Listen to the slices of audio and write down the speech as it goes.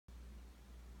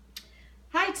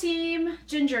team,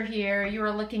 Ginger here. You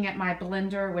are looking at my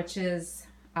blender, which is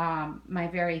my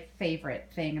very favorite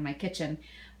thing in my kitchen.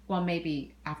 Well,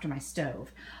 maybe after my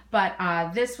stove. But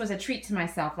this was a treat to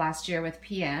myself last year with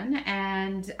PN.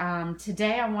 And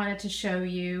today I wanted to show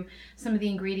you some of the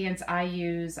ingredients I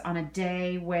use on a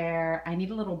day where I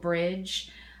need a little bridge.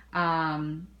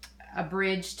 A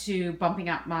bridge to bumping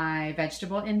up my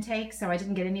vegetable intake. So I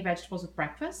didn't get any vegetables with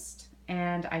breakfast.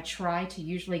 And I try to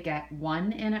usually get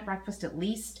one in at breakfast at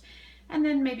least, and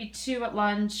then maybe two at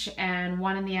lunch and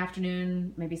one in the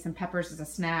afternoon, maybe some peppers as a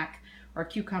snack or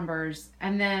cucumbers,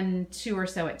 and then two or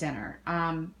so at dinner,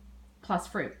 plus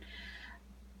fruit.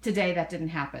 Today that didn't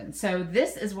happen. So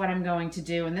this is what I'm going to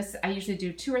do, and this I usually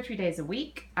do 2 or 3 days a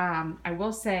week. I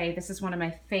will say this is one of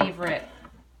my favorite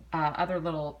other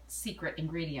little secret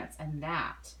ingredients, and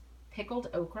that pickled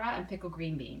okra and pickled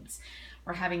green beans.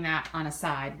 We're having that on a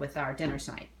side with our dinner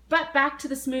tonight. But back to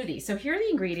the smoothie. So here are the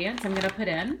ingredients I'm going to put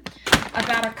in.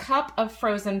 About a cup of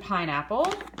frozen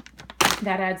pineapple.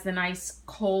 That adds the nice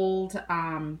cold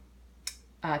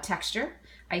texture,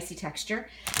 icy texture.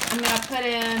 I'm going to put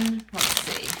in, let's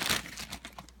see,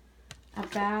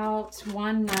 about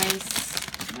one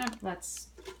nice, let's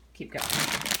keep going.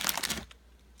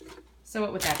 So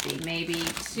what would that be? Maybe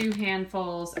 2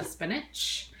 handfuls of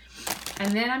spinach.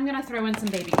 And then I'm going to throw in some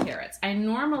baby carrots. I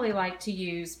normally like to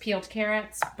use peeled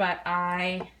carrots, but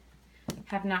I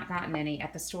have not gotten any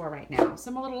at the store right now. So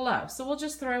I'm a little low. So we'll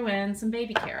just throw in some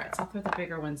baby carrots. I'll throw the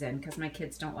bigger ones in because my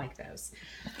kids don't like those.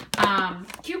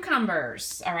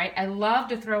 Cucumbers. All right. I love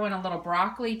to throw in a little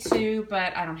broccoli too,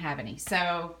 but I don't have any.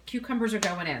 So cucumbers are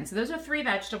going in. So those are 3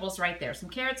 vegetables right there. Some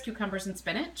carrots, cucumbers, and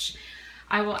spinach.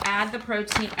 I will add the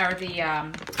protein or the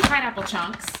pineapple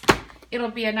chunks. It'll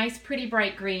be a nice, pretty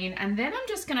bright green. And then I'm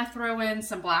just gonna throw in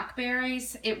some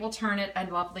blackberries. It will turn it a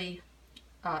lovely,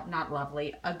 not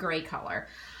lovely, a gray color.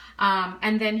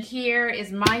 And then here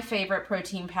is my favorite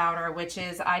protein powder, which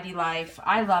is ID Life.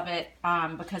 I love it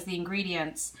because the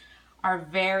ingredients are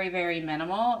very, very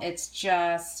minimal. It's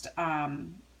just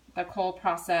the cold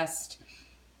processed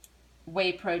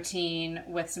whey protein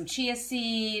with some chia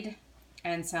seed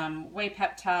and some whey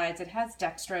peptides. It has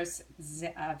dextrose,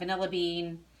 vanilla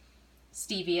bean,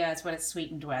 stevia is what it's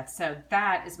sweetened with. So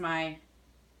that is my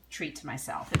treat to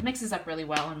myself. It mixes up really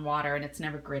well in water and it's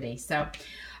never gritty. So,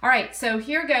 all right, so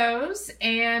here goes,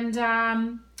 and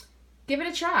give it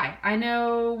a try. I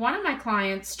know one of my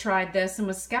clients tried this and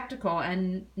was skeptical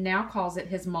and now calls it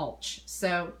his mulch.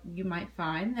 So you might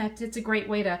find that it's a great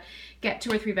way to get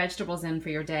 2 or 3 vegetables in for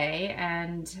your day,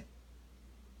 and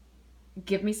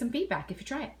give me some feedback if you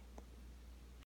try it.